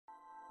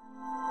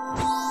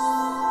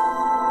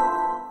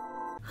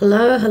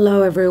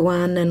Hello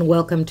everyone, and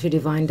welcome to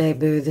Divine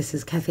Debut. This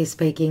is Kathy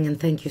speaking, and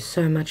thank you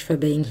so much for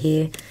being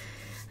here.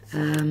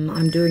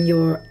 I'm doing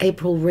your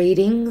April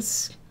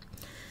readings,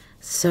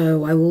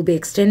 so I will be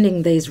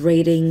extending these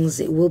readings.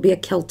 It will be a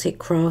Celtic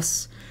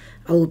cross.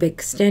 I will be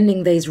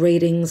extending these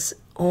readings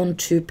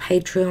onto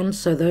Patreon,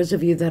 so those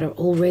of you that are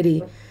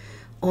already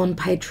on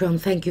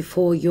Patreon, thank you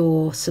for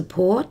your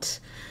support.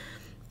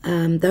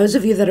 Those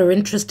of you that are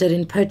interested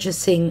in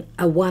purchasing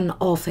a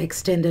one-off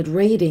extended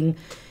reading,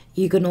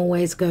 you can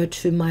always go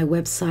to my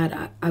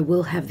website. I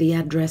will have the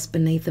address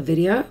beneath the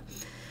video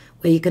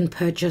where you can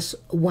purchase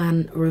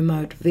one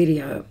remote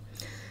video.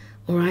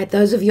 All right,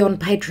 those of you on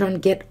Patreon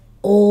get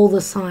all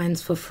the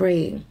signs for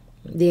free,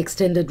 the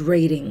extended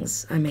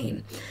readings, I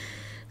mean.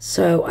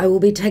 So I will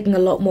be taking a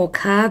lot more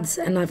cards,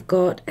 and I've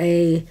got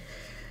a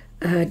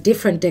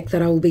different deck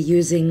that I will be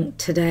using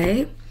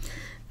today,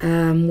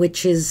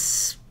 which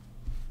is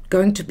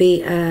going to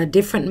be a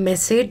different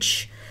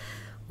message.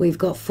 We've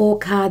got 4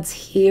 cards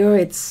here.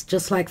 It's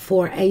just like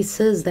 4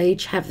 aces. They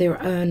each have their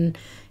own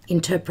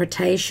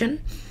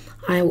interpretation.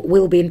 I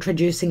will be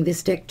introducing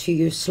this deck to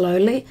you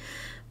slowly,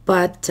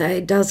 but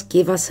it does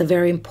give us a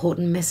very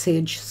important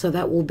message. So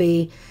that will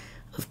be,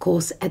 of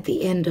course, at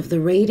the end of the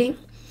reading.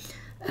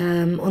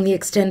 On the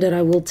extended,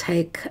 I will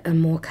take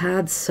more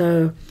cards,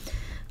 so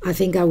I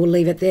think I will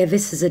leave it there.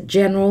 This is a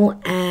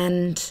general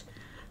and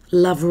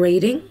love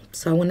reading.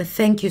 So I want to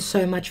thank you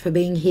so much for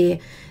being here.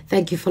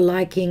 Thank you for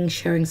liking,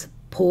 sharing,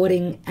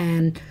 supporting,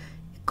 and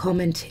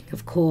commenting,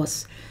 of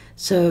course.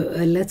 So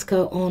let's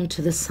go on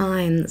to the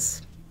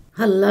signs.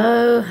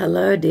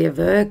 Hello dear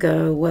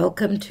Virgo,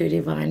 welcome to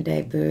Divine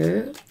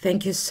Debut.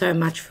 Thank you so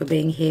much for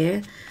being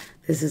here.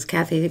 This is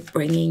Kathy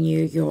bringing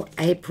you your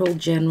April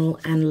general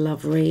and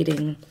love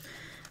reading,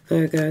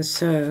 Virgo.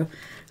 So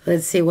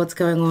let's see what's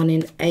going on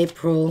in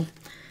April.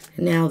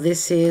 Now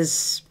this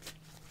is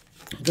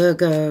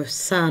Virgo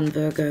Sun,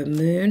 Virgo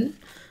Moon,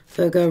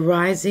 Virgo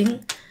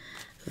Rising,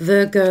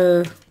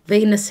 Virgo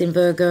Venus in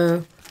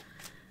Virgo,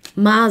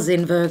 Mars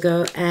in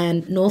Virgo,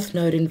 and North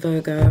Node in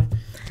Virgo.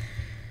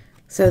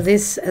 So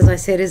this, as I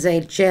said, is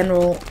a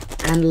general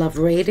and love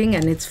reading,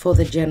 and it's for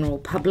the general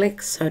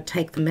public. So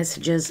take the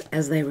messages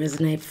as they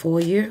resonate for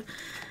you.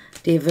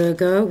 Dear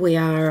Virgo, we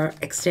are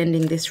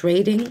extending this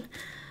reading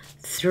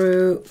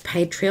through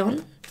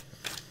Patreon.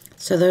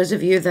 So those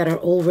of you that are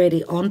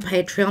already on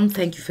Patreon,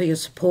 thank you for your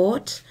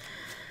support.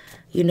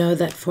 You know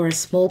that for a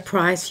small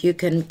price, you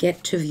can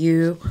get to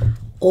view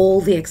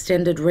all the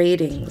extended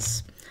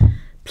readings,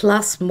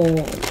 plus more.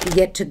 You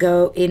get to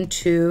go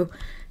into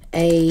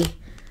a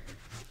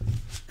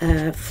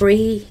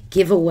free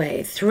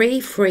giveaway. 3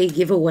 free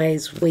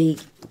giveaways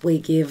we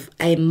give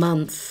a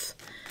month.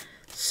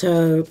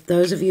 So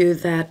those of you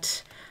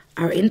that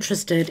are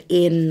interested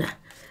in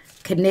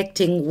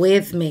connecting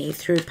with me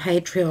through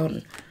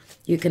Patreon,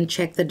 you can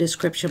check the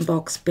description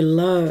box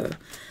below.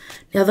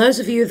 Now, those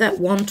of you that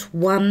want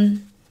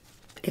one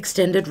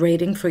extended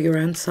reading for your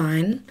own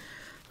sign,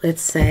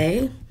 let's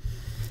say,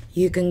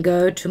 you can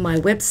go to my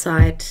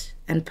website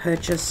and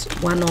purchase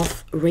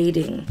one-off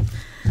reading.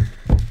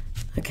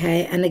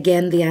 Okay, and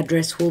again, the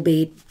address will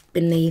be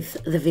beneath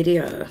the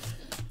video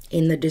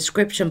in the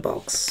description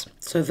box.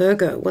 So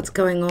Virgo, what's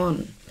going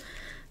on?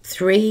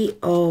 3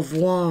 of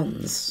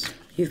Wands.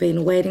 You've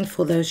been waiting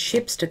for those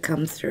ships to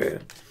come through.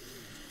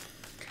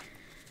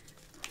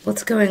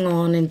 What's going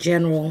on in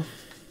general?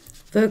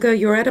 Virgo,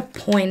 you're at a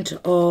point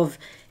of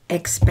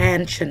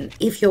expansion.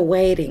 If you're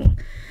waiting,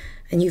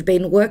 and you've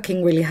been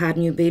working really hard,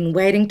 and you've been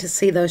waiting to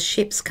see those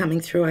ships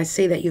coming through, I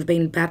see that you've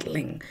been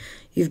battling.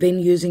 You've been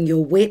using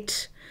your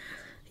wit.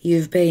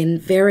 You've been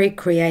very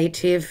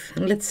creative.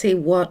 And let's see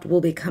what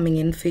will be coming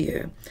in for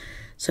you.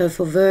 So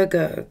for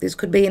Virgo, this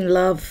could be in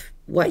love,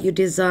 what you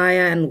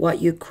desire and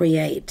what you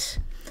create,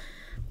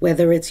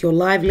 whether it's your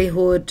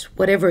livelihood,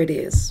 whatever it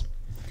is.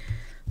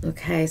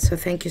 Okay, so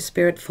thank you,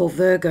 Spirit, for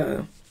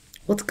Virgo.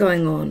 What's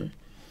going on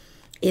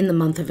in the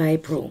month of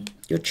April?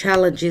 Your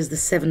challenge is the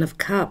 7 of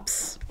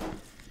Cups.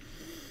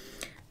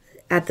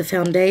 At the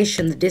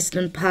foundation, the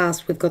distant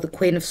past, we've got the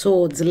Queen of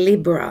Swords,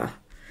 Libra.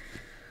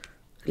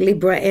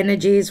 Libra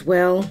energies,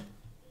 well,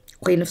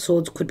 Queen of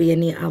Swords could be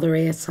any other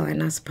air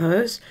sign, I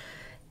suppose.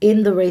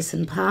 In the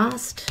recent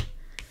past,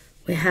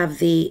 we have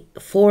the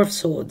 4 of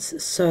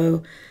Swords.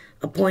 So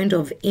a point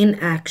of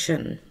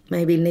inaction,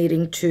 maybe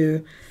needing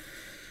to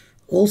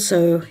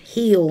also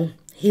heal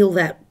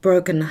that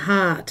broken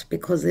heart,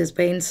 because there's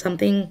been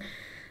something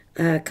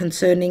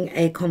concerning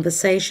a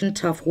conversation,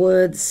 tough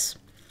words,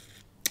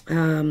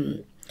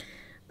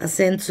 a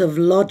sense of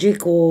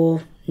logic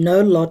or no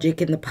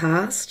logic in the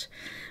past.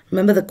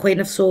 Remember, the Queen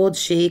of Swords,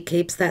 she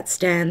keeps that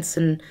stance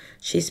and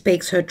she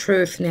speaks her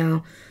truth.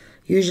 Now,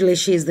 usually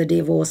she's the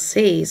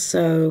divorcee,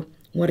 so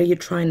what are you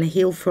trying to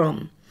heal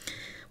from?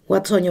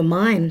 What's on your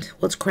mind?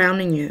 What's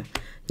crowning you?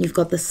 You've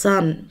got the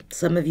Sun.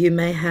 Some of you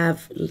may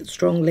have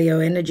strong Leo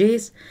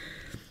energies,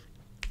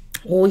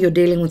 or you're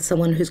dealing with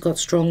someone who's got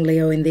strong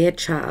Leo in their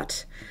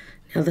chart.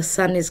 Now, the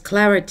Sun is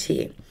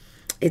clarity.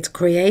 It's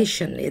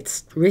creation,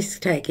 it's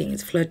risk-taking,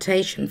 it's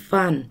flirtation,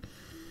 fun,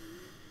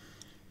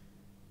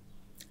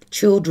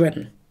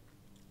 children.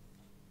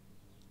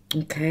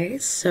 Okay,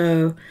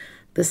 so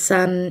the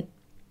sun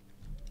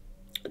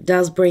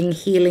does bring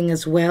healing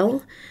as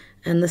well,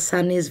 and the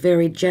sun is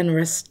very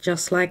generous,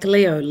 just like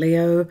Leo.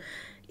 Leo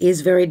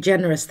is very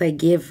generous. They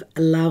give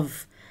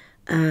love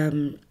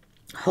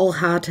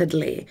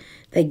wholeheartedly.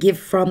 They give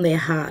from their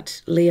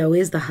heart. Leo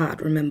is the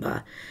heart,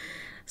 remember.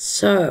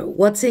 So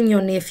what's in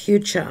your near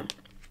future?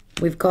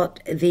 We've got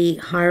the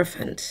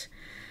Hierophant.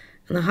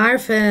 And the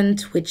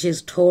Hierophant, which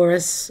is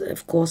Taurus,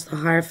 of course, the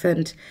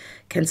Hierophant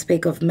can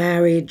speak of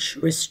marriage,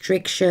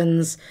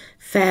 restrictions,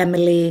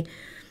 family,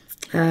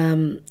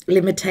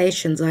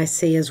 limitations I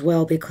see as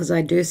well, because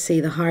I do see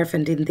the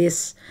Hierophant in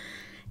this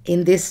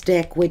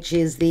deck, which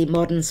is the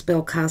Modern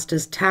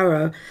Spellcasters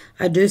Tarot.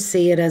 I do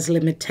see it as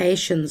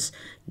limitations,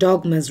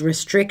 dogmas,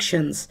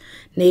 restrictions,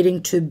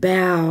 needing to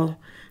bow.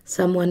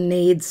 Someone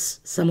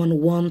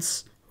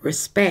wants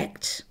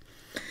respect.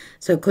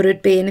 So could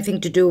it be anything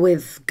to do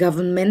with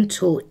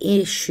governmental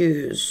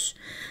issues,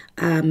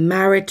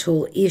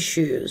 marital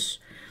issues?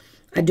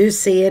 I do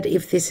see it,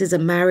 if this is a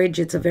marriage,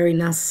 it's a very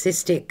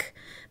narcissistic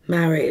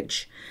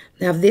marriage.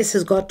 Now, if this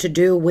has got to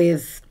do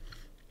with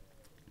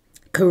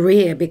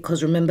career,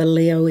 because remember,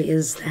 Leo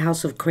is the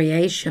house of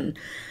creation,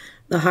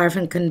 the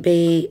Hierophant can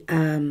be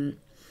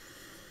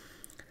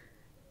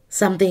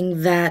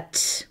something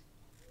that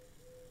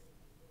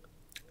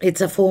it's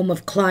a form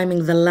of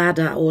climbing the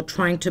ladder or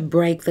trying to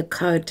break the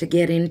code to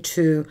get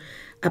into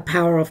a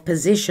power of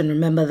position.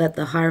 Remember that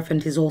the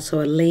Hierophant is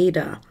also a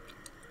leader.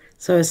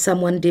 So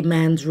someone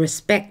demands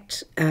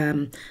respect.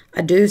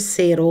 I do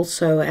see it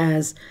also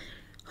as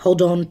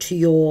hold on to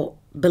your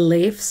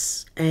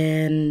beliefs,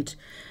 and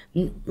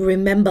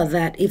remember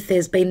that if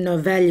there's been no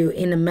value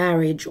in a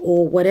marriage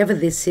or whatever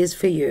this is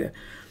for you,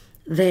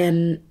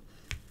 then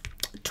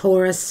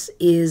Taurus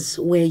is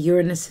where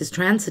Uranus is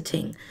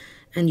transiting.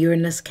 And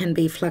Uranus can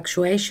be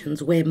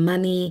fluctuations where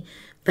money,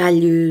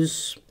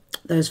 values,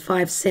 those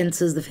five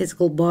senses, the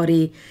physical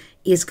body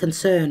is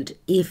concerned.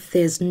 If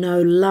there's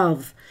no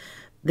love,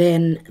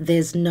 then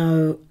there's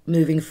no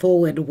moving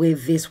forward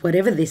with this,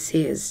 whatever this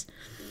is.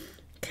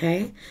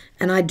 Okay?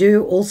 And I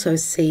do also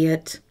see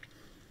it.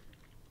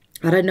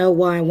 I don't know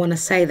why I want to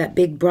say that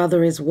Big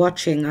Brother is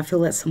watching. I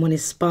feel that someone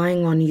is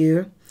spying on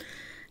you,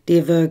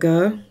 dear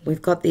Virgo.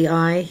 We've got the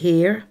eye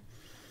here.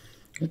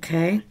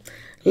 Okay?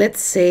 Let's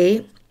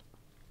see.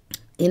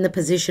 In the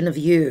position of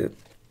you.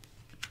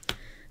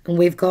 And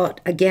we've got,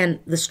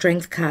 again, the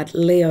Strength card,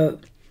 Leo.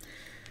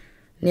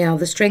 Now,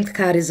 the Strength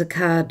card is a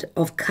card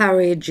of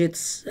courage.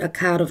 It's a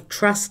card of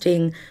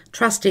trusting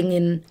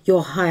in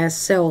your higher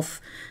self,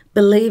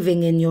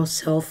 believing in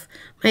yourself,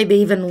 maybe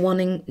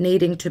even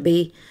needing to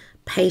be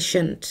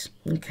patient,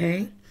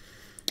 okay?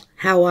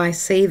 How I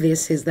see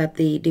this is that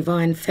the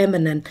Divine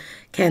Feminine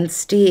can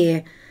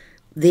steer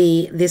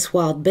this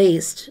wild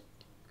beast.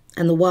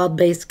 And the wild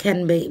beast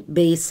can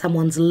be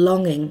someone's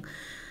longing.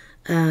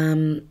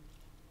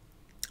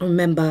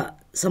 Remember,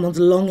 someone's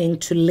longing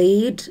to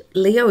lead.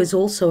 Leo is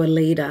also a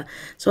leader.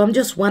 So I'm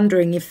just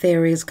wondering if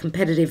there is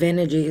competitive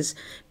energies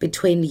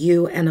between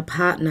you and a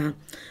partner,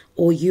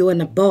 or you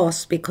and a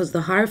boss, because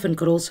the Hierophant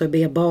could also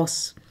be a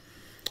boss.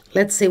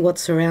 Let's see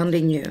what's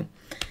surrounding you.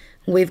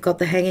 We've got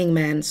the Hanging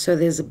Man. So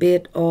there's a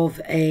bit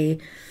of a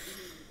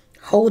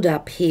hold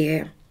up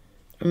here.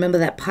 Remember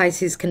that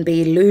Pisces can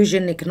be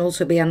illusion. It can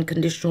also be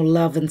unconditional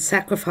love and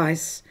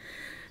sacrifice.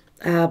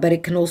 But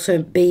it can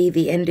also be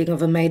the ending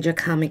of a major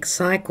karmic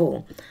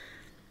cycle.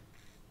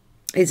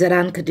 Is it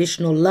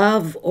unconditional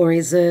love, or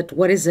is it,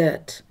 what is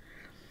it?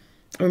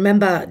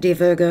 Remember, dear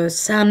Virgo,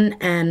 Sun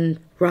and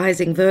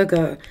rising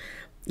Virgo,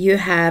 you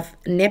have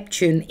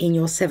Neptune in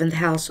your 7th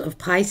house of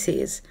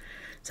Pisces.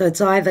 So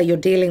it's either you're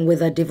dealing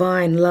with a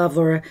divine love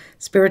or a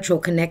spiritual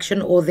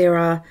connection, or there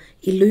are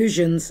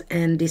illusions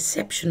and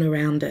deception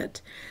around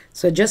it.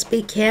 So just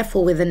be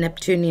careful with the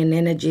Neptunian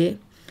energy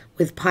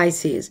with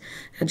Pisces.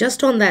 And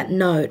just on that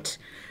note,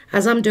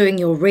 as I'm doing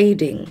your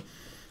reading,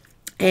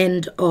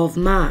 end of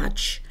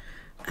March,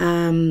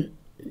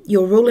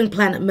 your ruling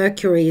planet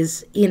Mercury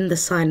is in the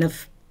sign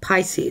of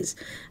Pisces,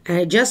 and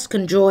it just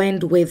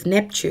conjoined with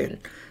Neptune.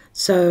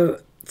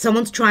 So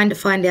someone's trying to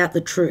find out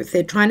the truth.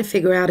 They're trying to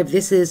figure out if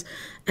this is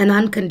an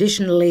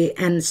unconditionally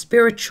and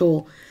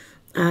spiritual,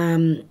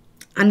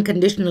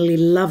 unconditionally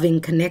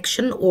loving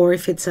connection, or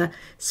if it's a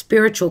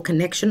spiritual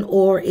connection,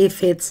 or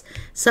if it's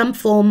some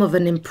form of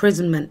an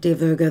imprisonment, dear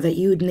Virgo, that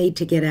you would need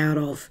to get out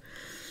of.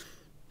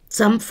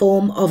 Some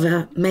form of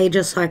a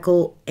major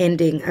cycle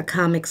ending, a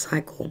karmic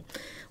cycle.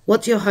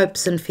 What's your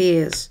hopes and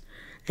fears?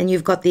 And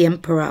you've got the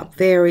Emperor,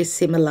 very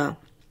similar,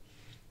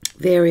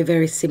 very,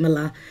 very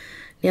similar.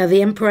 Now,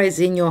 the Emperor is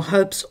in your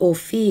hopes or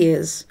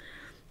fears,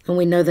 and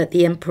we know that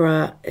the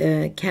Emperor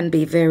can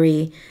be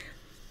very,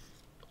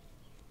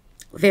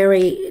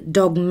 very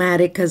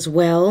dogmatic as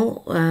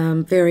well,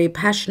 very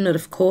passionate,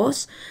 of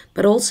course,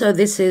 but also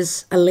this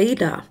is a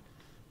leader.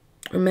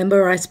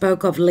 Remember, I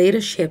spoke of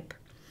leadership.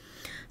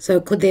 So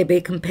could there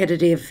be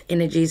competitive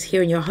energies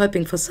here, and you're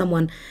hoping for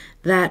someone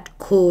that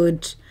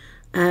could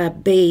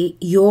be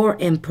your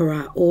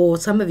emperor, or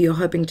some of you are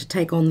hoping to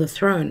take on the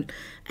throne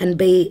and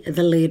be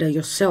the leader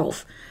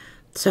yourself.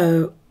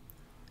 So,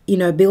 you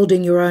know,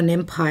 building your own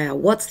empire.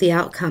 What's the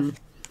outcome?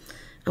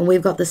 And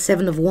we've got the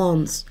Seven of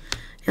Wands.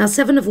 Now,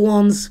 Seven of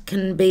Wands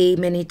can be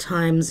many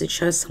times, it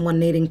shows someone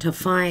needing to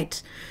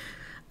fight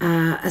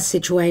a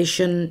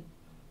situation,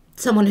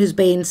 someone who's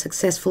been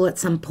successful at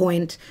some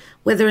point,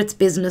 whether it's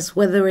business,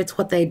 whether it's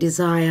what they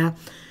desire,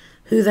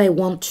 who they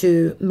want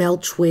to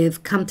melch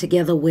with, come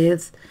together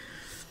with.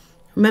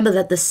 Remember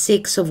that the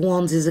Six of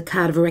Wands is a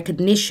card of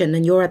recognition,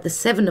 and you're at the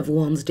Seven of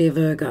Wands, dear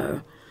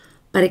Virgo.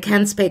 But it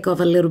can speak of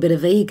a little bit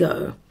of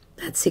ego,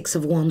 that Six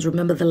of Wands.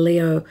 Remember the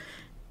Leo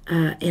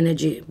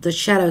energy, the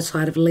shadow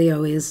side of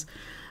Leo is,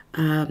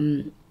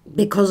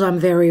 because I'm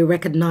very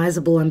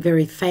recognizable, I'm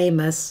very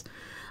famous,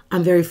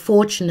 I'm very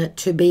fortunate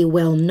to be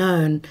well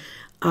known,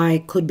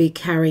 I could be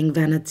carrying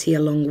vanity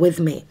along with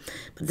me.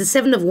 But the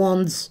Seven of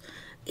Wands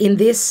in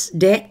this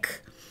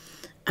deck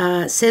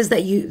says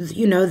that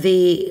you know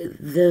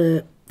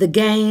the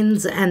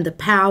gains and the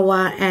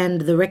power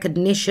and the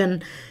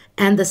recognition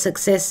and the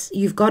success,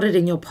 you've got it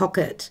in your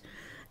pocket,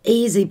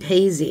 easy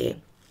peasy.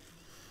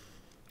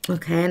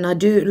 Okay, and I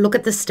do look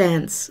at the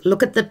stance,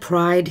 look at the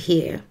pride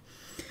here,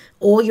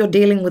 or you're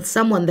dealing with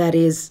someone that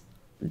is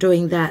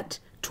doing that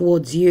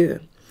towards you.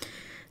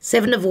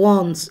 Seven of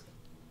Wands,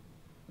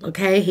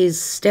 okay, he's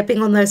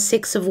stepping on those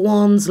Six of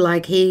Wands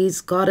like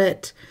he's got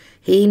it.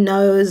 He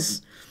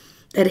knows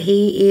that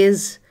he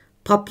is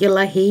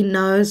popular, he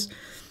knows.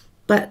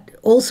 But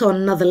also on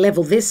another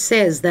level, this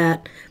says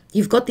that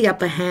you've got the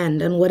upper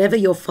hand, and whatever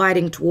you're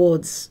fighting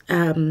towards,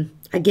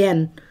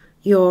 again,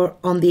 you're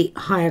on the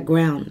higher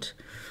ground.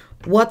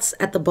 What's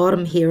at the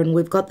bottom here? And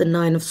we've got the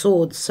Nine of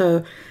Swords.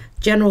 So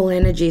general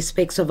energy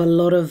speaks of a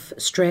lot of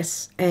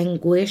stress,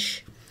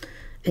 anguish,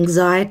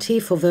 anxiety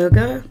for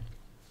Virgo.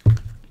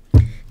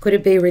 Could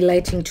it be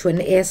relating to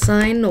an air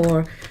sign,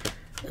 or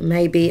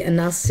maybe a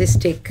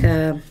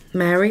narcissistic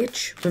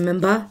marriage?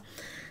 Remember,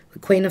 the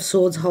Queen of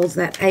Swords holds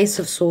that Ace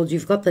of Swords.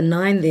 You've got the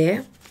 9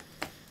 there.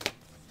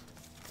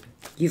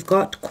 You've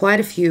got quite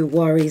a few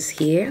worries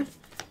here.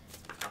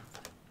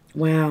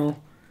 Wow.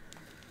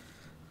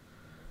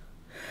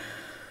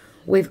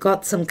 We've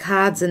got some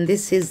cards, and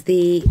this is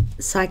the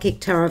Psychic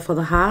Tarot for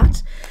the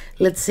Heart.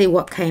 Let's see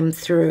what came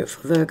through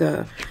for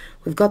Virgo.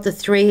 We've got the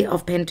Three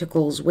of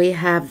Pentacles. We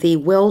have the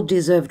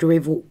well-deserved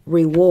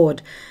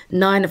reward,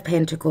 Nine of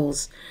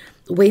Pentacles.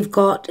 We've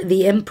got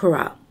the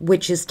Emperor,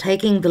 which is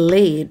taking the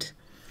lead.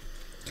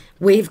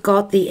 We've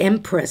got the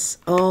Empress.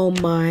 Oh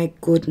my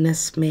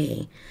goodness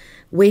me.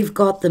 We've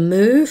got the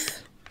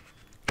Move,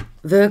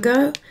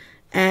 Virgo,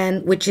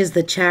 and which is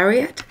the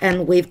Chariot,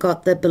 and we've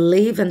got the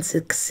Believe and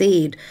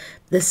Succeed,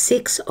 the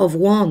Six of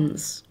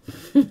Wands.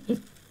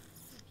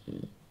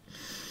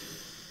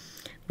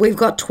 We've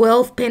got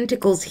 12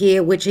 Pentacles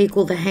here, which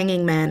equal the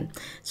Hanging Man.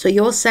 So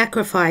your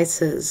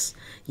sacrifices,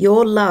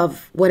 your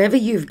love, whatever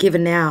you've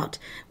given out,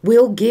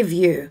 will give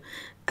you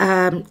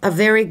a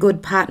very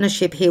good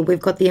partnership here. We've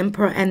got the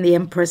Emperor and the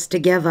Empress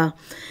together.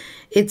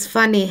 It's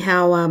funny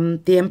how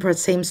the Emperor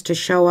seems to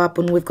show up,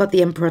 and we've got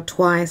the Emperor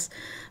twice.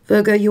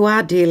 Virgo, you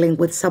are dealing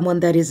with someone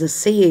that is a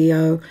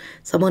CEO,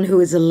 someone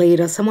who is a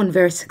leader, someone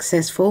very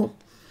successful.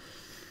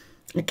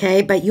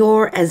 Okay, but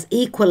you're as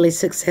equally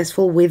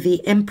successful with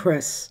the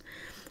Empress.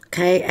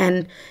 Okay,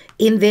 and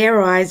in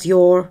their eyes,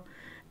 you're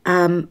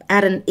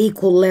at an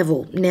equal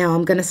level. Now,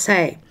 I'm going to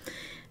say,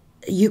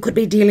 you could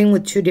be dealing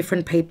with two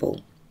different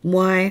people.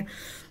 Why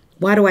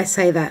do I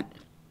say that?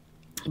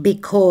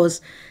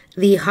 Because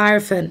the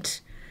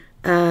Hierophant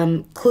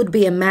could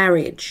be a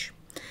marriage.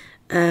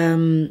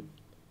 Doesn't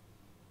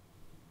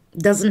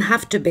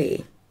have to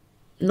be.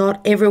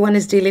 Not everyone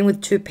is dealing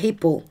with two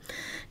people.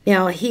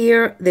 Now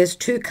here, there's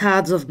two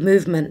cards of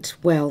movement.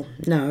 Well,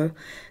 no,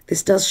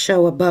 this does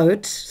show a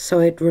boat, so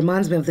it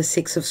reminds me of the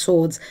Six of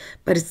Swords,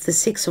 but it's the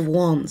Six of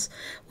Wands,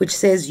 which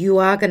says you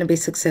are going to be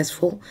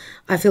successful.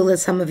 I feel that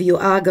some of you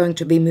are going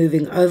to be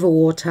moving over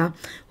water.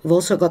 We've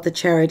also got the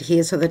Chariot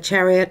here. So the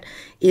Chariot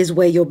is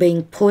where you're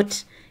being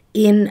put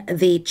in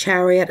the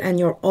chariot and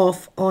you're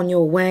off on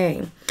your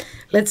way.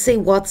 Let's see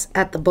what's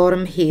at the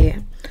bottom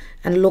here.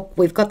 And look,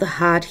 we've got the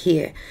Heart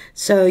here.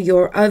 So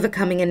you're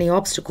overcoming any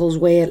obstacles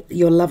where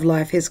your love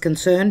life is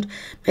concerned.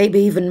 Maybe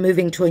even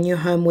moving to a new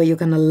home where you're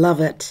going to love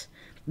it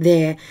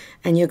there.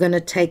 And you're going to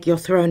take your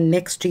throne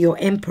next to your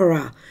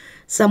Emperor.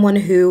 Someone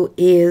who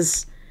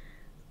is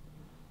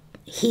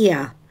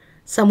here.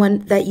 Someone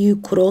that you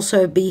could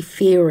also be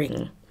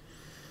fearing.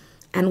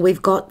 And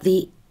we've got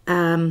the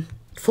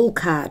Fool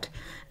card.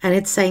 And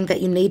it's saying that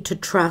you need to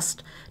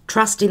trust.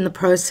 Trust in the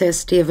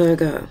process, dear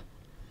Virgo.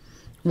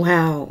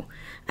 Wow.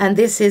 And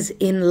this is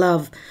in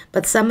love.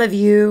 But some of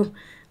you,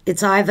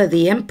 it's either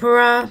the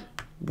Emperor,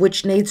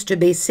 which needs to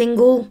be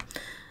single,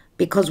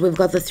 because we've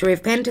got the Three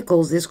of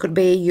Pentacles. This could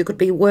be, you could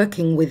be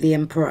working with the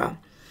Emperor,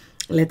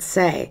 let's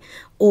say.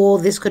 Or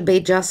this could be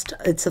just,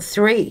 it's a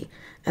 3.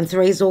 And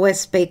 3s always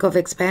speak of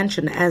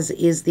expansion, as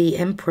is the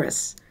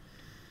Empress.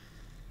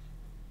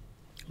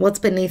 What's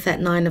beneath that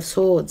Nine of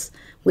Swords?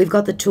 We've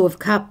got the Two of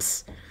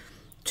Cups.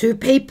 Two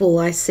people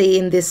I see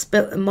in this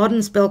modern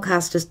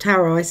spellcasters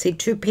tarot. I see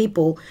two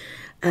people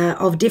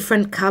of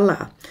different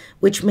color,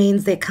 which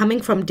means they're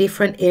coming from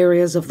different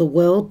areas of the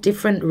world,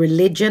 different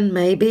religion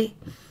maybe.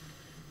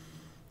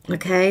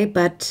 Okay,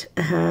 but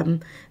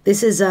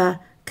this is a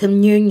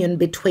communion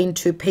between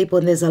two people,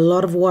 and there's a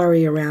lot of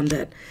worry around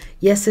it.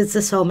 Yes, it's a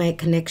soulmate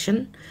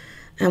connection.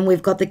 And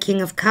we've got the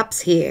King of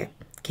Cups here.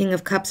 King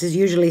of Cups is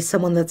usually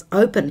someone that's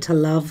open to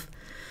love.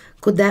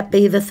 Could that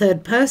be the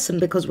third person?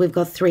 Because we've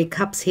got 3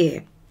 cups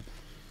here.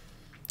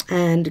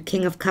 And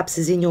King of Cups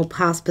is in your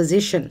past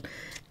position.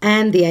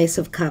 And the Ace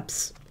of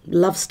Cups.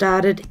 Love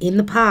started in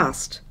the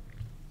past.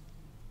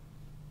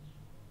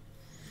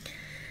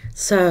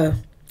 So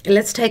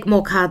let's take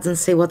more cards and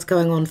see what's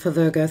going on for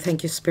Virgo.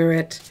 Thank you,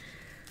 Spirit.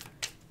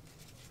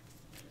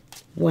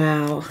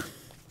 Wow.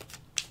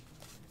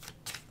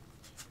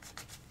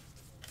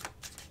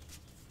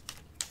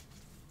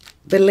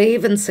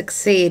 Believe and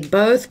succeed.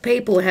 Both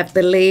people have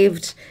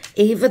believed,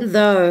 even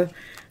though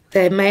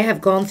they may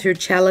have gone through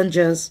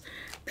challenges,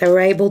 they were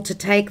able to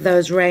take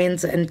those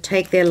reins and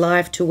take their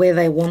life to where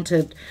they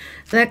wanted.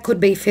 That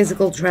could be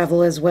physical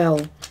travel as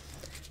well.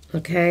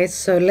 Okay,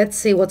 so let's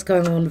see what's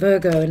going on,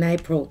 Virgo, in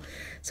April.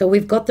 So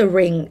we've got the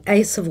ring,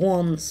 Ace of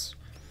Wands.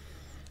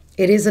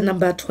 It is a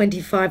number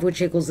 25,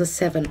 which equals a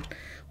 7.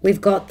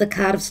 We've got the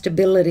card of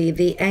stability,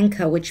 the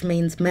anchor, which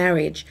means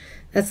marriage.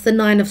 That's the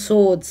 9 of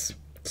Swords.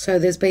 So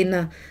there's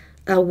been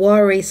a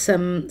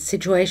worrisome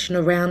situation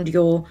around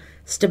your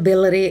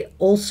stability,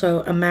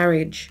 also a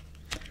marriage.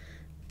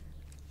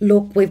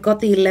 Look, we've got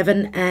the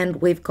 11 and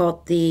we've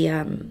got the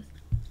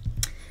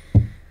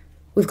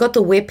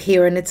whip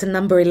here, and it's a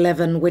number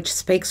 11, which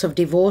speaks of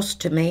divorce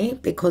to me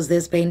because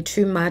there's been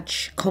too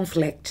much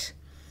conflict.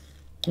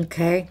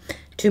 Okay,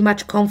 too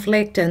much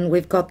conflict, and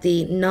we've got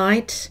the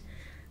Knight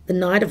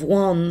of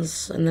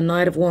Wands, and the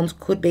Knight of Wands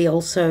could be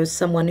also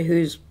someone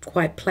who's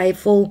quite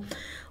playful,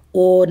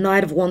 or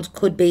Knight of Wands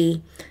could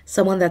be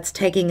someone that's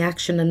taking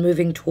action and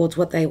moving towards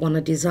what they want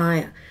to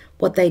desire,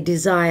 what they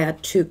desire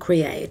to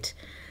create.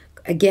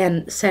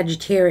 Again,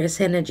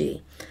 Sagittarius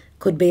energy.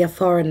 Could be a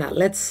foreigner.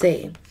 Let's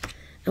see.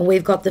 And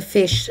we've got the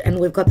Fish, and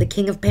we've got the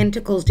King of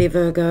Pentacles, dear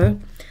Virgo.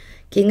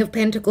 King of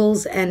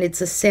Pentacles, and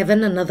it's a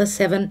 7, another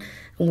 7.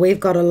 And we've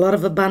got a lot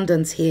of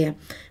abundance here.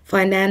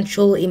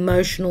 Financial,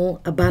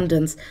 emotional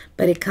abundance.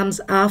 But it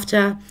comes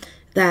after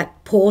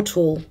that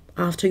portal,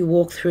 after you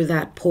walk through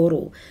that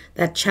portal,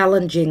 that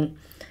challenging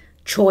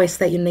choice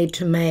that you need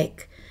to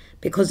make.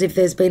 Because if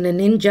there's been an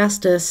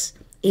injustice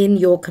in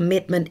your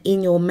commitment,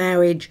 in your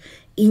marriage,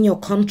 in your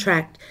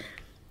contract,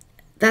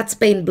 that's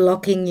been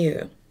blocking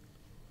you.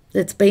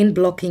 It's been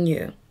blocking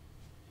you.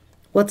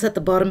 What's at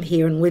the bottom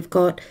here? And we've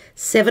got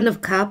 7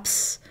 of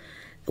Cups,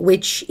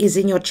 which is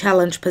in your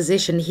challenge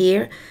position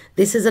here.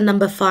 This is a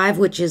number 5,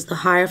 which is the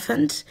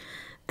Hierophant,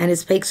 and it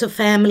speaks of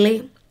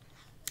family.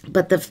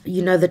 But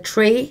the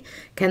tree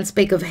can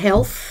speak of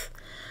health.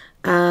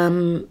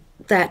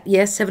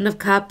 Yes, 7 of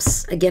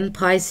Cups, again,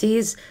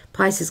 Pisces.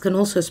 Pisces can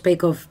also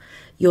speak of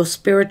your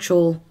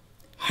spiritual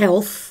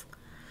health,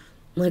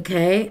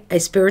 okay, a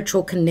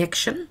spiritual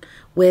connection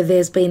where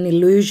there's been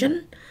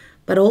illusion.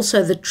 But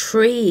also the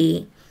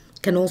tree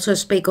can also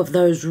speak of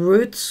those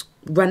roots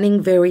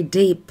running very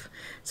deep.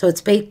 So it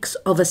speaks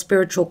of a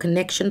spiritual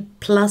connection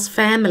plus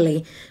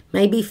family.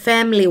 Maybe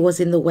family was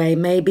in the way,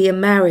 maybe a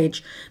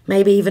marriage,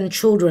 maybe even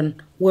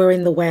children were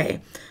in the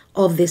way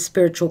of this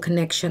spiritual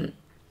connection.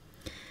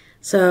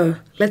 So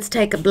let's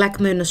take a Black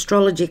Moon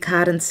astrology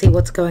card and see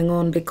what's going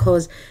on,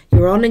 because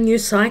you're on a new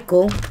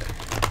cycle.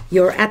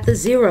 You're at the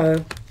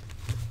 0.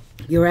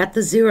 You're at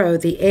the 0.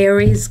 The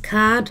Aries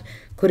card,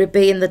 could it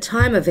be in the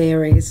time of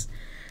Aries?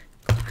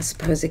 I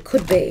suppose it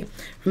could be.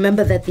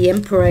 Remember that the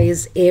Emperor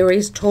is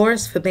Aries,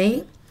 Taurus for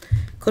me.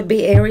 Could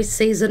be Aries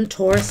season,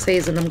 Taurus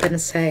season, I'm going to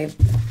say.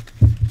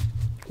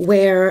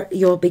 Where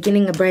you're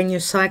beginning a brand new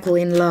cycle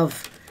in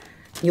love.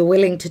 You're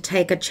willing to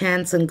take a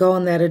chance and go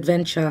on that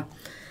adventure.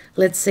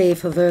 Let's see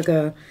for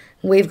Virgo.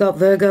 We've got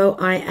Virgo,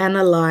 I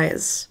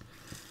analyze.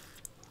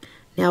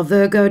 Now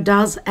Virgo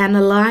does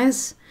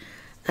analyze.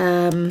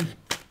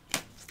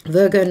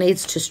 Virgo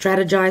needs to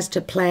strategize,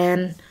 to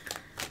plan.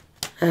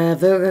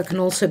 Virgo can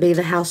also be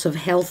the house of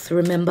health,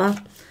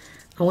 remember.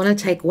 I want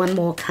to take one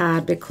more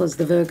card because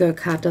the Virgo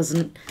card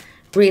doesn't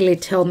really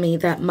tell me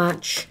that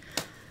much.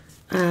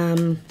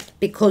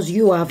 Because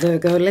you are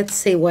Virgo, let's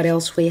see what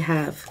else we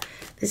have.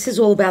 This is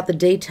all about the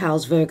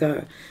details,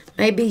 Virgo.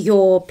 Maybe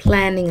you're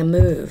planning a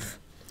move.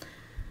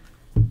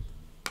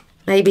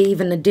 Maybe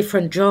even a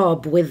different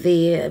job. With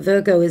the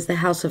Virgo is the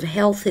house of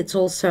health. It's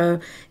also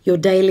your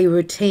daily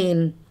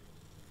routine.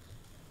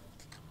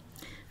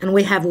 And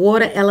we have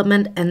water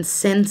element and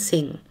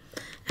sensing.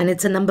 And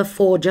it's a number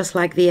 4, just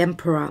like the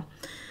Emperor.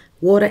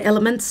 Water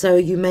element, so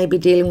you may be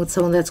dealing with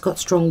someone that's got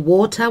strong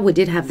water. We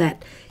did have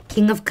that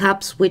King of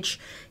Cups, which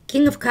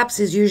King of Cups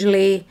is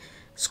usually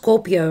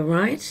Scorpio,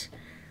 right?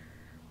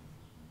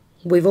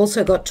 We've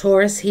also got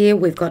Taurus here.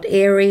 We've got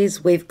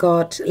Aries. We've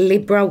got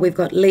Libra. We've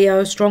got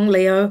Leo, strong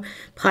Leo,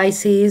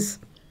 Pisces.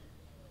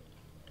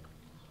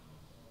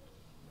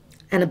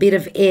 and a bit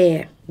of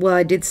air. Well,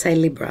 I did say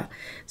Libra.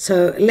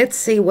 So let's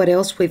see what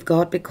else we've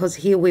got, because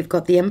here we've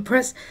got the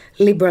Empress,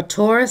 Libra,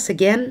 Taurus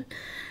again.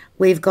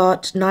 We've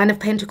got Nine of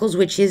Pentacles,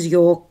 which is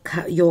your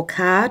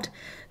card,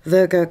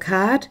 Virgo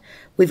card.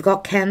 We've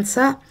got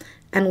Cancer,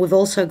 and we've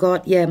also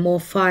got, yeah, more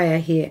fire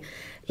here.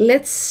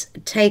 Let's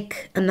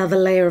take another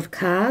layer of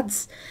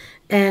cards,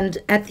 and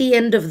at the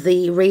end of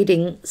the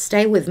reading,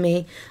 stay with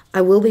me,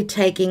 I will be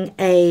taking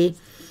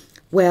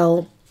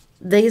well,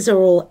 these are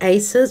all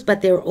aces,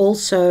 but they're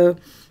also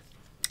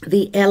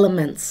the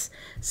elements.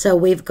 So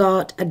we've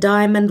got a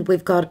diamond,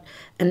 we've got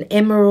an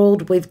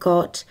emerald, we've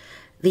got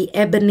the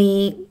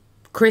ebony,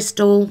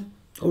 crystal,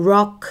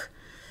 rock,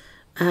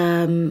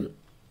 the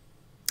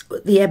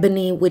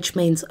ebony, which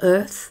means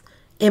earth,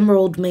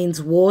 emerald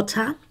means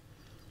water,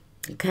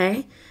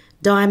 okay,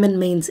 diamond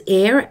means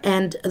air,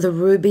 and the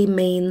ruby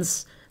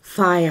means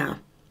fire.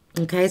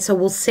 Okay, so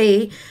we'll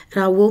see,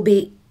 and I will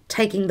be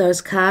taking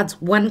those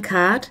cards, one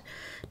card,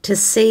 to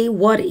see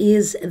what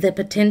is the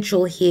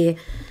potential here,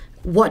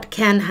 what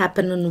can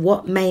happen and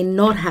what may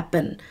not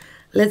happen.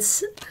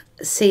 Let's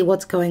see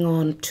what's going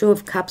on. Two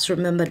of Cups,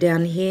 remember,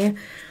 down here.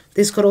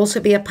 This could also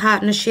be a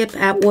partnership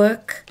at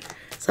work.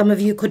 Some of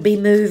you could be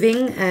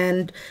moving,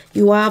 and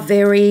you are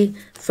very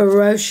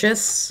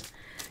ferocious.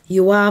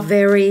 You are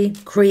very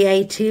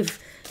creative.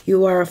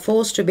 You are a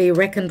force to be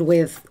reckoned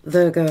with,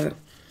 Virgo.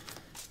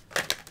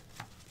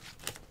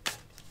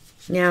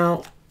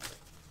 Now,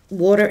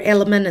 water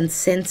element and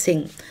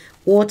sensing.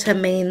 Water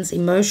means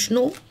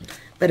emotional,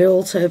 but it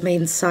also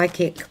means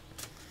psychic.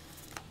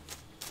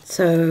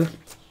 So,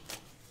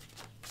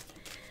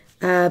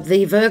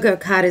 the Virgo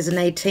card is an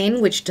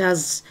 18, which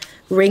does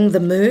ring the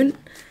moon.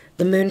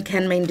 The moon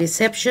can mean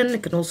deception.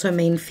 It can also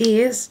mean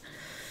fears.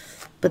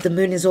 But the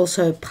moon is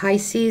also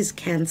Pisces,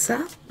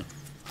 Cancer.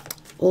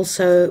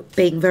 Also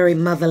being very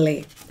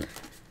motherly.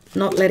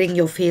 Not letting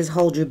your fears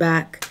hold you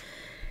back.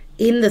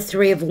 In the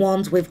Three of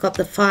Wands, we've got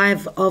the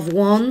Five of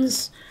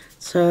Wands.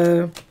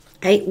 So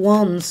 8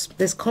 Wands.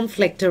 There's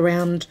conflict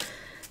around,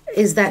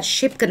 is that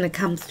ship going to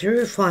come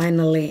through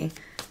finally,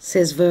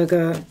 says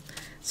Virgo.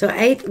 So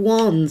 8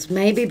 Wands.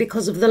 Maybe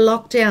because of the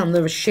lockdown,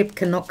 the ship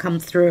cannot come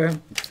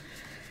through.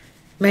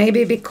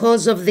 Maybe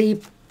because of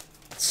the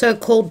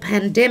so-called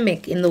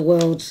pandemic in the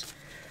world.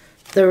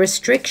 The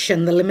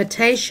restriction, the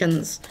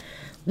limitations.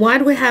 Why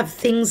do we have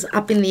things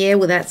up in the air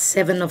with that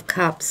Seven of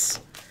Cups?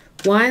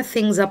 Why are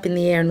things up in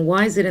the air, and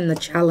why is it in the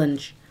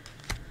challenge?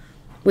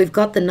 We've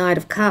got the Knight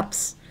of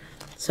Cups.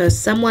 So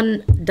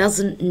someone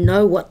doesn't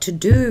know what to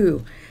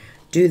do.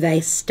 Do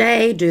they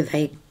stay? Do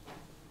they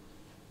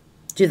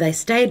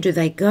stay? Do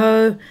they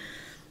go?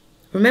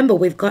 Remember,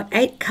 we've got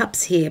 8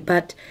 cups here,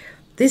 but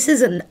this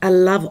is a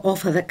love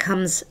offer that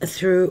comes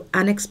through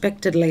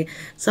unexpectedly.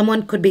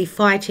 Someone could be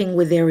fighting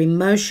with their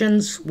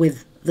emotions,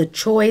 with the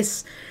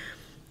choice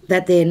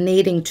that they're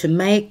needing to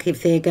make,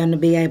 if they're going to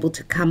be able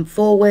to come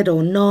forward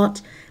or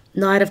not.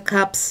 Knight of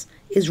Cups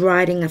is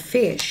riding a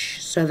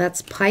fish, so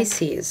that's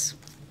Pisces.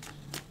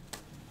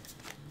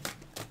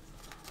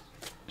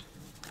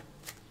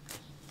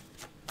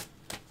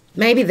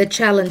 Maybe the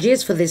challenge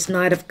is for this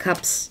Knight of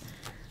Cups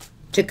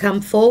to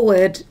come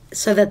forward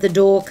so that the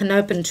door can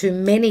open to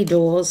many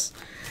doors.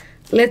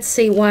 Let's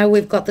see why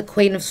we've got the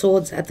Queen of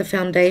Swords at the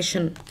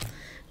foundation.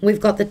 We've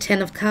got the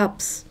Ten of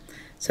Cups.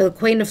 So the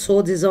Queen of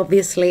Swords is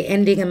obviously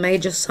ending a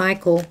major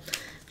cycle.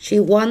 She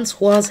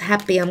once was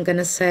happy, I'm going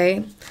to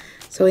say.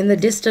 So in the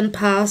distant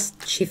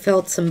past, she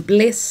felt some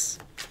bliss.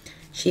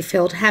 She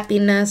felt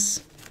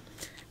happiness.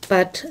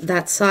 But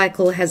that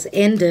cycle has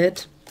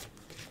ended.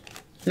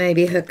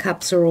 Maybe her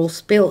cups are all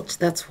spilt.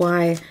 That's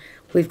why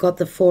we've got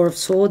the Four of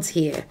Swords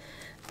here.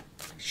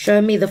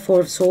 Show me the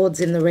Four of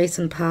Swords in the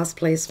recent past,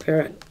 please,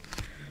 Spirit.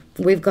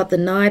 We've got the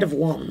Knight of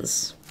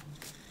Wands.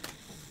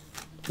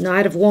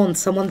 Knight of Wands,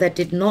 someone that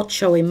did not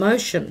show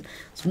emotion.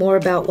 It's more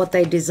about what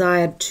they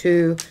desired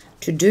to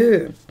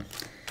do.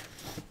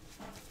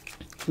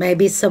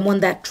 Maybe someone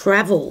that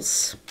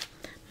travels.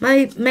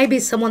 Maybe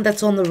someone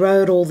that's on the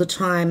road all the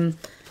time.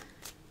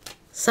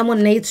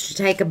 Someone needs to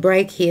take a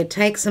break here.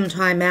 Take some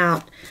time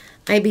out.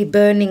 Maybe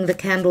burning the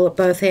candle at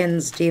both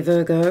ends, dear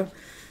Virgo.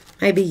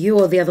 Maybe you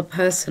or the other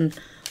person.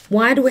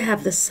 Why do we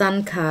have the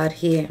Sun card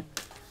here?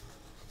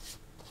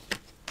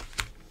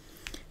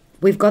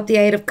 We've got the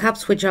Eight of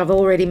Cups, which I've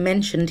already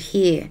mentioned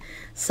here.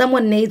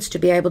 Someone needs to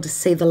be able to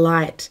see the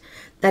light.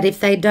 That if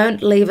they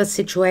don't leave a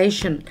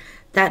situation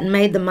that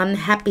made them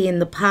unhappy in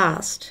the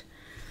past,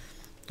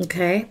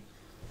 okay,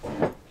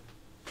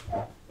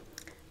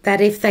 that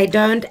if they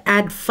don't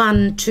add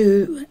fun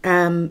to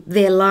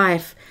their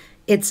life,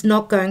 it's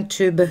not going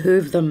to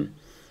behoove them,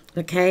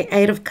 okay?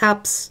 Eight of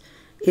Cups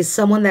is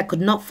someone that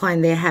could not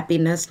find their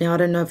happiness. Now, I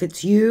don't know if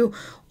it's you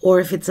or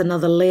if it's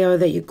another Leo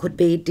that you could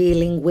be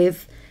dealing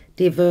with,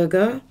 dear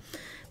Virgo,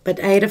 but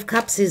Eight of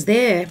Cups is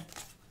there.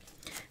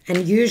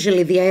 And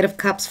usually the Eight of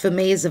Cups for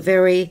me is a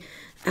very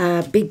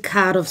big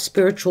card of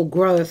spiritual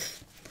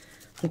growth,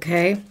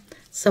 okay?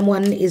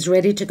 Someone is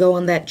ready to go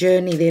on that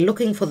journey. They're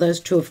looking for those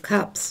Two of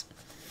Cups.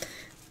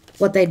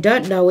 What they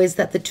don't know is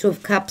that the Two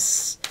of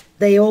Cups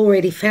they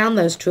already found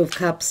those Two of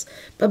Cups,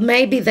 but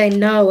maybe they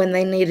know and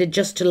they needed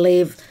just to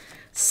leave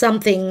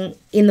something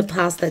in the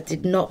past that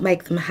did not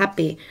make them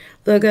happy.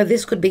 Virgo,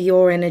 this could be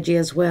your energy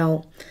as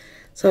well.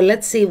 So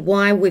let's see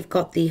why we've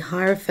got the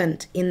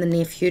Hierophant in the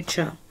near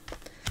future.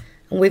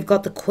 And we've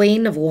got the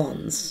Queen of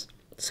Wands.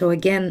 So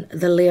again,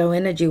 the Leo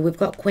energy. We've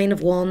got Queen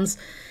of Wands,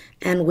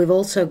 and we've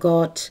also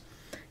got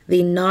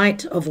the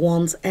Knight of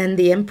Wands and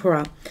the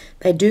Emperor.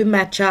 They do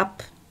match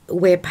up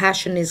where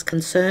passion is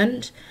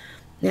concerned.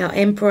 Now,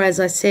 Emperor, as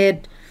I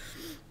said,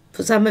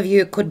 for some of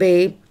you, it could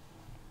be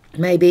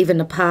maybe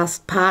even a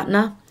past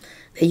partner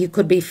that you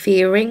could be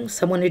fearing,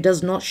 someone who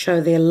does not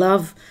show their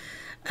love.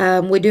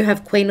 We do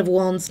have Queen of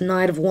Wands,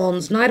 Knight of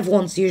Wands. Knight of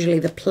Wands, usually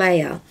the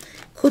player.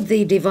 Could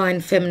the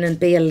Divine Feminine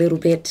be a little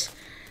bit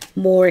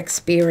more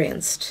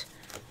experienced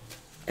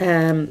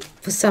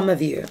for some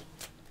of you?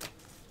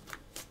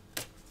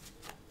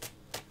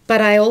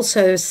 But I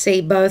also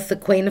see both the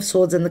Queen of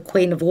Swords and the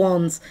Queen of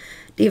Wands.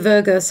 Dear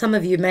Virgo, some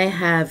of you may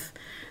have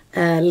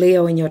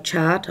Leo in your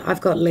chart.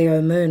 I've got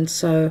Leo moon,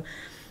 so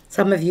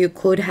some of you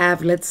could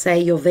have, let's say,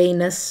 your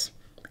Venus,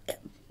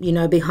 you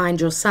know,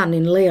 behind your sun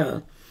in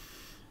Leo.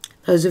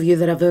 Those of you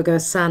that are Virgo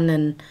sun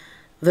and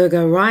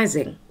Virgo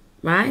rising,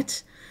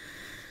 right?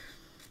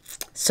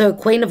 So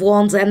Queen of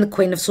Wands and the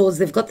Queen of Swords,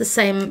 they've got the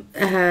same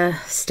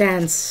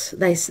stance.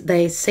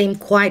 They seem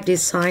quite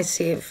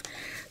decisive.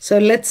 So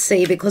let's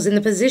see, because in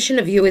the position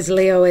of you is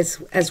Leo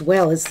as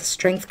well as the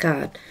Strength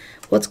card.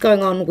 What's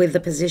going on with the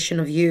position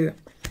of you?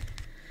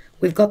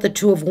 We've got the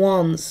Two of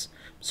Wands.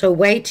 So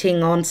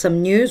waiting on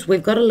some news.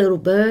 We've got a little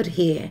bird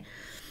here.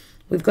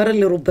 We've got a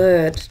little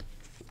bird.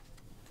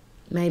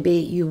 Maybe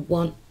you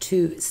want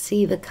to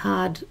see the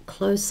card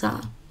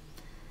closer.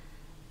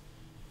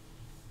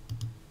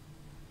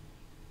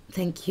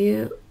 Thank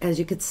you. As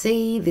you could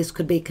see, this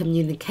could be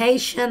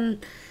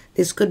communication.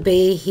 This could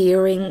be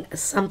hearing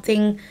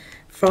something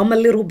from a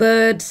little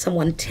bird,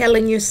 someone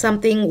telling you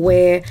something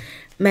where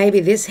maybe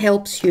this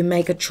helps you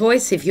make a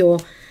choice. If you're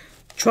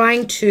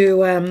trying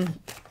to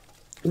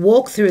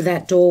walk through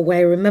that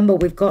doorway, remember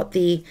we've got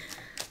the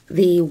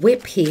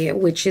whip here,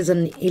 which is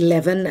an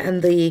 11,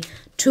 and the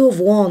Two of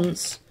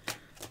Wands.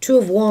 Two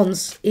of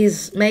Wands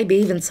is maybe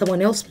even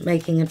someone else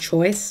making a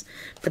choice,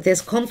 but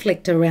there's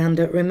conflict around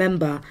it.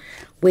 Remember,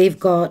 we've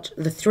got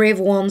the Three of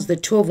Wands, the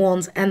Two of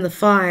Wands, and the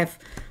Five,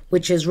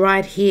 which is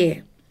right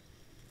here.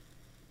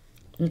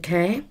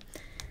 Okay?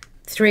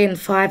 3 and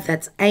 5,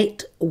 that's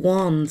 8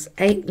 wands.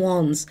 8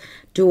 wands.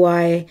 Do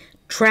I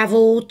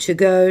travel to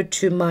go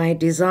to my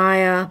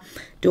desire?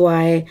 Do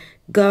I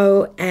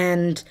go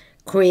and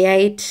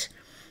create?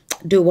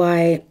 Do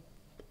I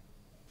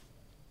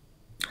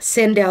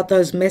send out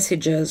those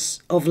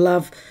messages of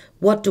love?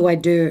 What do I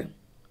do?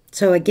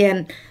 So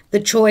again, the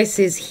choice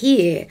is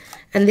here,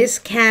 and this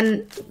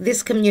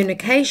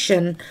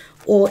communication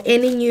or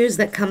any news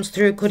that comes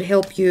through could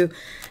help you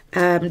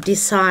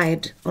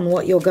decide on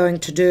what you're going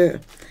to do,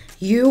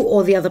 you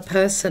or the other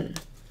person.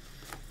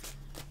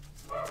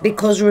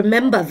 Because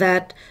remember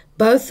that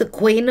both the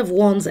Queen of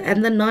Wands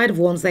and the Knight of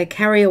Wands, they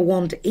carry a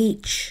wand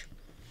each.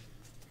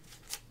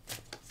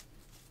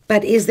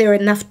 But is there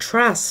enough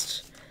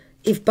trust?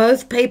 If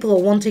both people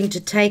are wanting to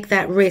take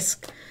that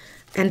risk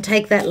and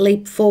take that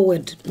leap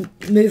forward,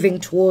 moving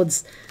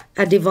towards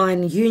a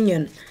divine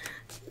union,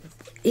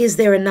 is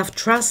there enough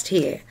trust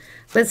here?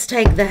 Let's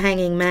take the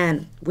Hanging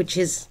Man, which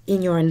is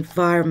in your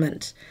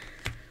environment.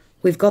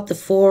 We've got the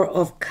Four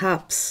of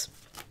Cups.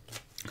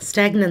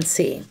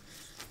 Stagnancy.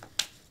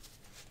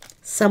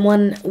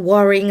 Someone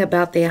worrying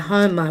about their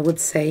home, I would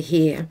say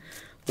here.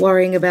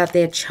 Worrying about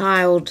their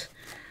child.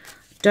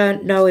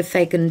 Don't know if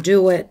they can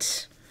do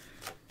it.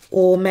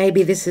 Or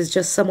maybe this is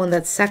just someone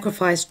that's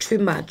sacrificed too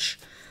much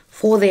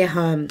for their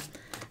home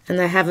and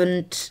they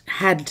haven't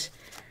had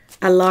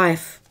a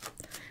life.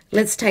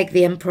 Let's take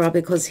the Emperor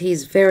because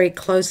he's very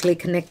closely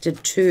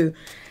connected to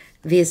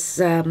this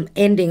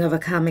ending of a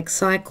karmic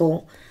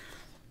cycle.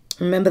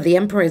 Remember, the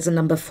Emperor is a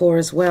number 4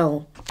 as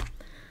well.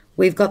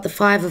 We've got the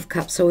 5 of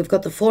Cups. So we've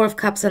got the 4 of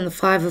Cups and the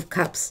 5 of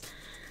Cups.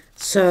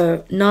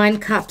 So 9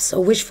 cups, a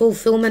wish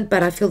fulfillment,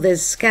 but I feel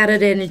there's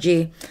scattered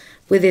energy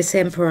with this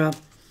Emperor.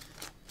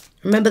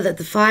 Remember that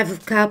the 5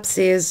 of Cups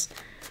is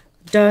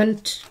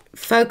don't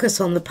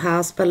focus on the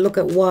past, but look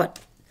at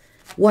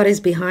what is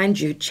behind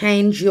you.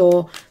 Change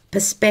your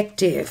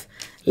perspective.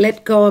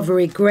 Let go of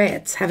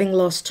regrets, having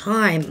lost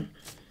time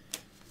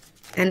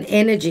and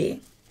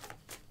energy.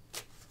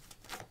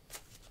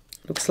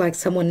 Looks like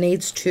someone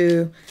needs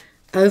to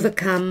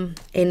overcome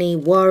any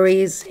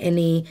worries,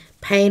 any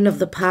pain of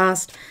the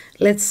past.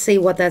 Let's see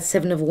what that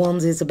 7 of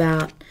Wands is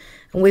about.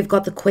 And we've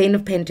got the Queen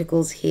of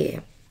Pentacles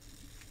here.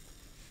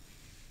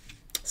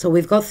 So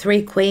we've got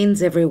 3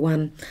 queens,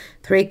 everyone.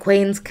 3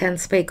 queens can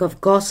speak of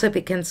gossip.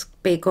 It can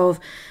speak of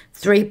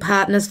 3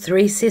 partners,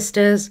 3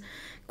 sisters.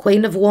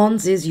 Queen of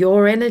Wands is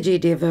your energy,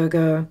 dear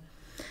Virgo.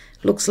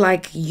 Looks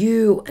like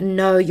you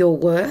know your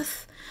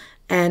worth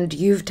and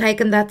you've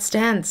taken that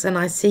stance. And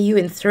I see you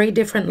in 3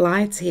 different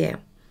lights here.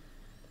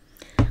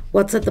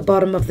 What's at the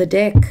bottom of the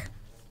deck?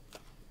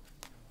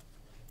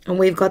 And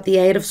we've got the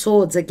Eight of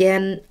Swords.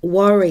 Again,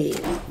 worry.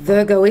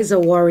 Virgo is a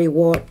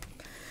worrywart.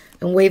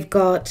 And we've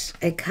got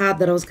a card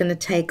that I was going to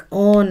take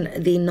on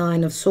the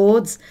Nine of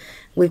Swords.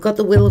 We've got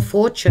the Wheel of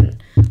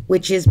Fortune,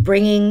 which is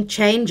bringing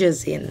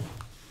changes in.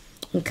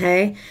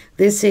 Okay?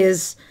 This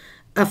is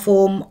a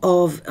form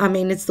of, I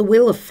mean, it's the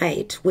Wheel of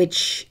Fate,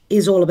 which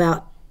is all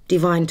about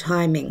divine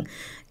timing.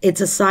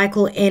 It's a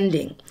cycle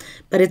ending,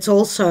 but it's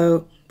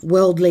also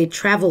worldly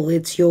travel.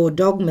 It's your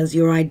dogmas,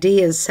 your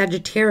ideas.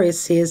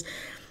 Sagittarius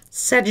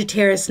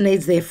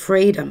needs their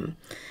freedom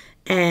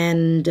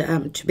and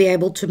to be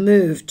able to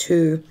move,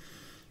 to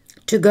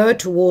go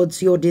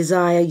towards your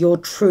desire, your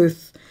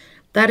truth.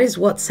 That is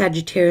what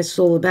Sagittarius is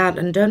all about.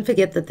 And don't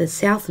forget that the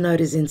South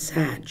Node is in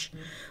Sag,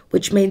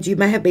 which means you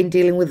may have been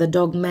dealing with a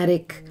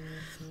dogmatic,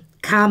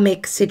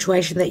 karmic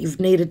situation that you've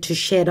needed to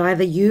shed,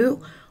 either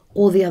you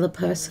or the other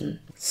person.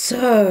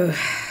 So,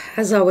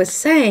 as I was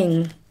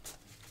saying,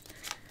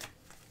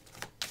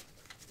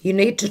 you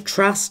need to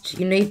trust.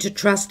 You need to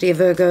trust, dear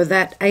Virgo,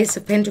 that Ace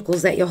of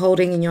Pentacles that you're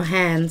holding in your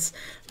hands.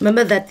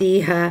 Remember that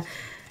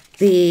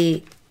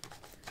the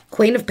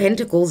Queen of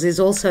Pentacles is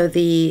also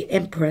the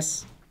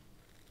Empress.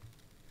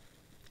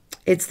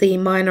 It's the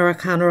minor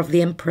arcana of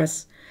the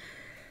Empress.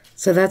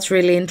 So that's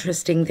really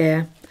interesting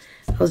there.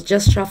 I was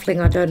just shuffling.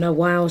 I don't know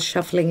why I was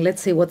shuffling.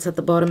 Let's see what's at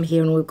the bottom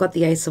here. And we've got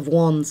the Ace of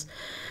Wands,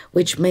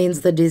 which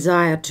means the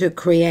desire to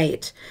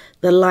create.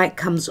 The light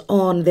comes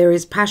on. There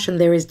is passion.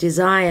 There is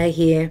desire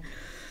here.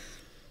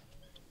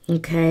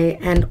 Okay.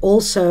 And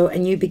also a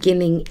new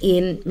beginning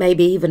in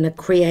maybe even a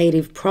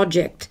creative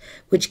project,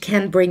 which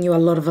can bring you a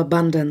lot of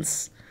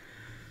abundance.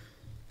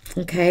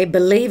 Okay.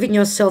 Believe in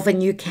yourself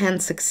and you can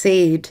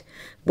succeed,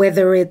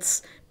 whether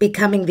it's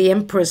becoming the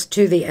Empress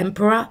to the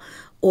Emperor,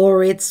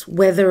 or it's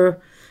whether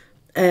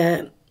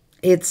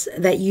it's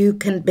that you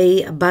can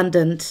be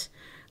abundant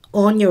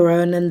on your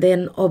own, and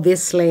then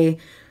obviously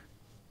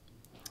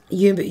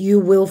you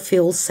will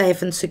feel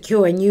safe and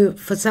secure. And you,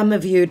 for some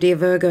of you, dear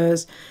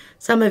Virgos,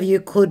 some of you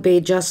could be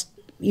just,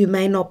 you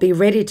may not be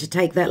ready to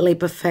take that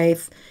leap of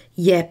faith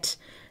yet.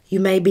 You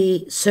may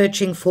be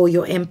searching for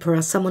your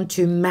Emperor, someone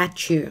to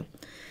match you.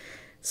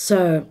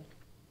 So,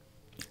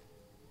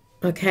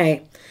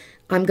 okay,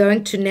 I'm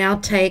going to now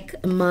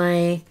take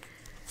my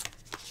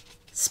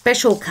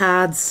special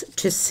cards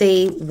to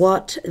see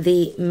what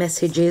the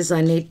message is.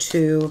 I need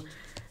to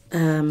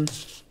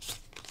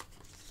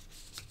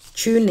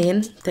tune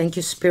in. Thank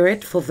you,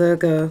 Spirit, for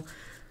Virgo.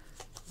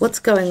 What's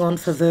going on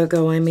for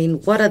Virgo? I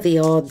mean, what are the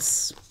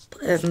odds?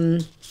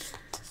 And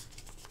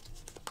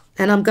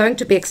I'm going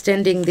to be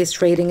extending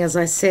this reading, as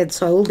I said,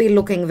 so I will be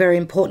looking very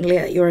importantly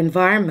at your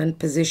environment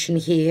position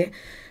here,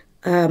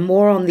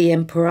 more on the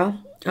Emperor.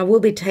 I will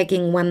be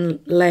taking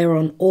one layer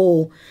on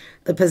all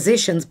the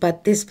positions,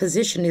 but this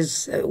position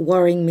is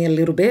worrying me a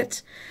little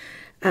bit.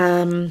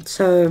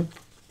 So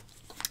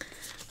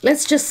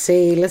let's just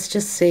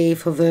see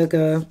for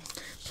Virgo,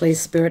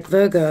 please, Spirit.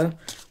 Virgo,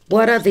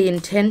 what are the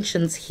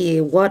intentions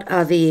here? What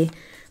are the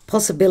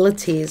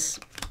possibilities?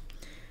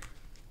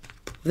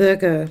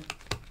 Virgo,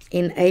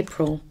 in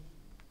April.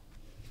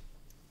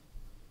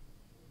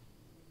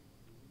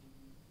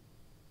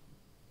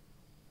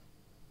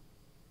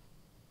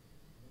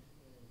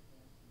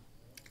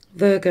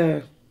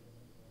 Virgo.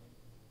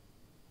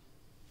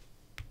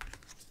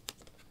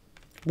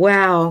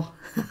 Wow.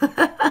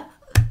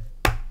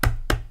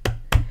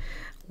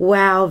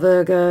 Wow,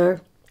 Virgo.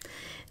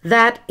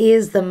 That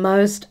is the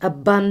most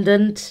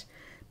abundant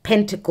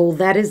pentacle.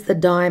 That is the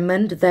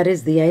diamond. That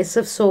is the Ace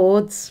of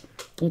Swords.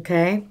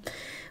 Okay.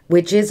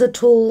 Which is a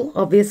tool,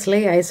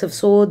 obviously. Ace of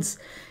Swords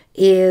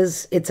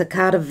it's a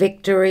card of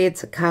victory.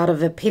 It's a card of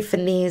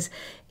epiphanies.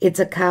 It's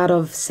a card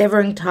of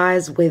severing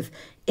ties with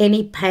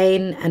any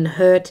pain and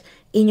hurt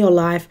in your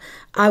life.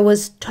 I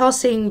was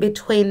tossing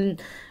between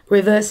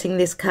reversing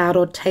this card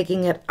or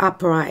taking it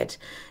upright.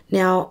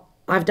 Now,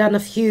 I've done a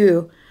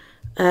few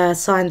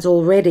signs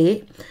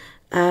already.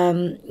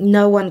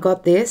 No one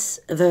got this,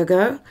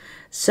 Virgo.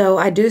 So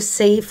I do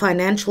see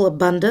financial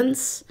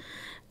abundance,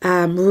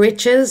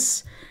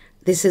 riches.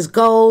 This is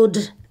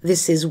gold.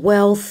 This is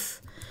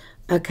wealth.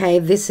 Okay,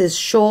 this is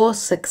sure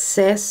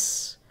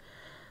success.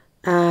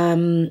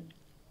 And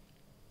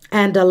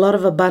a lot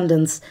of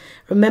abundance.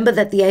 Remember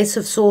that the Ace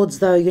of Swords,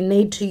 though, you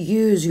need to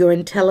use your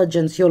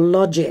intelligence, your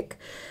logic,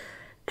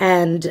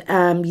 and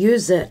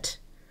use it.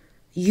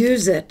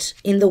 Use it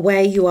in the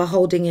way you are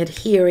holding it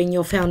here in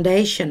your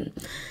foundation.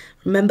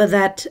 Remember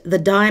that the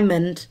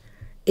diamond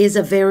is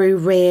a very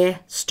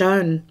rare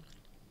stone,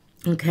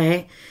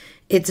 okay?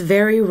 It's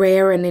very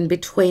rare and in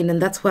between,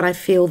 and that's what I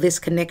feel this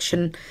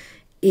connection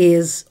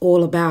is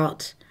all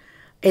about.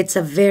 It's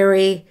a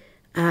very...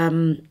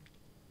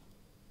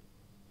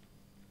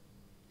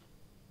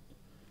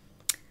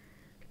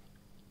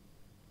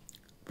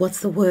 what's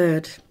the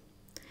word?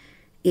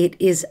 It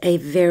is a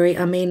very,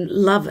 I mean,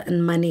 love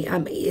and money. I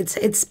mean,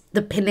 it's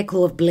the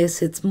pinnacle of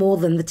bliss. It's more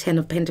than the Ten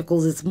of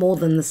Pentacles. It's more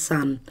than the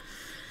sun.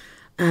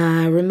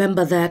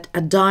 Remember that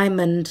a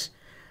diamonds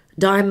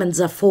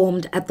are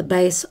formed at the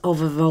base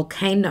of a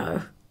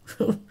volcano.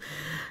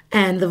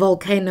 and the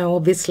volcano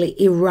obviously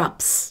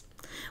erupts,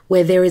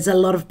 where there is a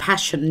lot of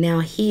passion. Now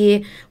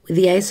here, with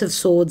the Ace of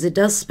Swords, it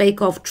does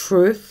speak of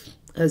truth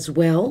as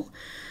well.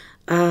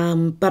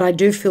 But I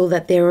do feel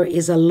that there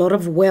is a lot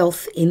of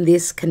wealth in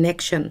this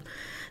connection.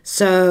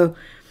 So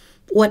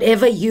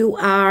whatever you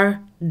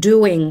are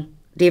doing,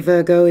 dear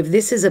Virgo, if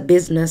this is a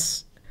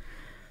business,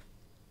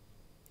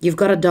 you've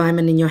got a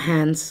diamond in your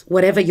hands.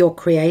 Whatever you're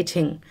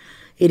creating,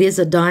 it is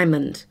a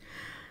diamond.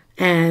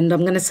 And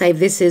I'm going to say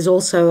this is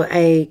also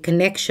a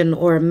connection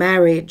or a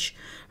marriage.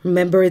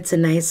 Remember, it's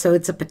an ace, so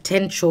it's a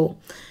potential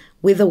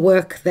with the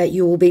work that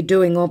you will be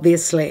doing,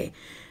 obviously.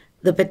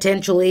 The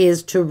potential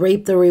is to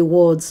reap the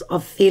rewards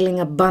of feeling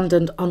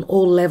abundant on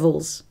all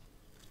levels.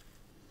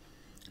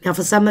 Now,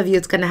 for some of you,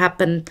 it's going to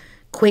happen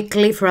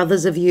quickly. For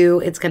others of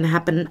you, it's going to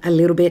happen a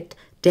little bit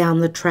down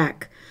the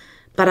track.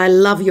 But I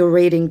love your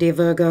reading, dear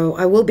Virgo.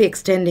 I will be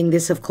extending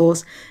this, of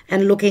course,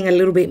 and looking a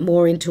little bit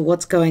more into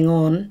what's going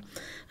on.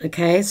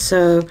 Okay,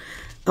 so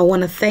I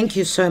want to thank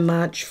you so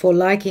much for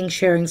liking,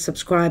 sharing,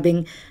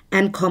 subscribing,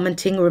 and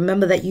commenting.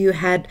 Remember that you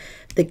had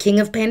the King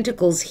of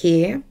Pentacles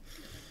here.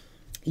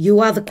 You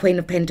are the Queen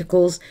of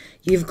Pentacles.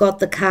 You've got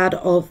the card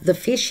of the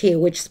fish here,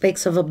 which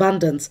speaks of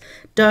abundance.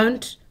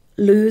 Don't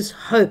lose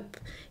hope.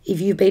 If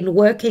you've been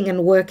working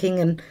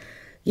and,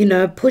 you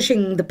know,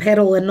 pushing the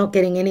pedal and not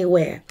getting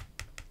anywhere,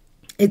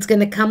 it's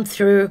going to come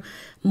through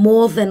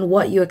more than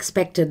what you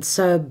expected,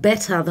 so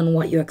better than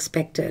what you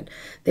expected.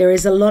 There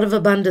is a lot of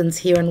abundance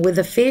here. And with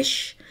the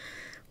fish,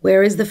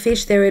 where is the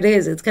fish? There it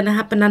is. It's going to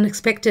happen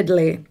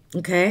unexpectedly,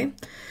 okay?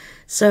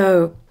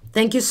 So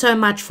thank you so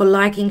much for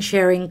liking,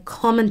 sharing,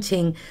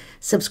 commenting,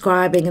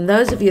 subscribing. And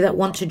those of you that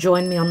want to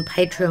join me on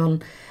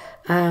Patreon,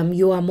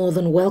 you are more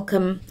than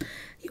welcome.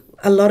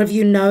 A lot of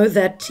you know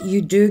that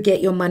you do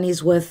get your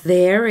money's worth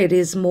there. It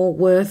is more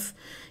worth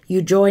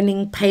you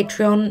joining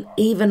Patreon,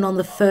 even on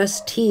the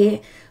first tier,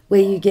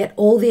 where you get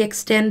all the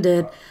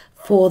extended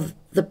for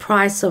the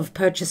price of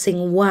purchasing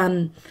a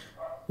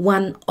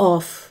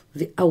one-off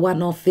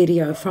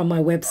video from my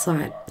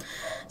website.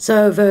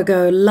 So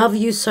Virgo, love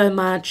you so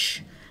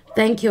much.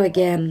 Thank you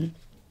again.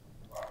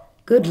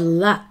 Good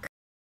luck.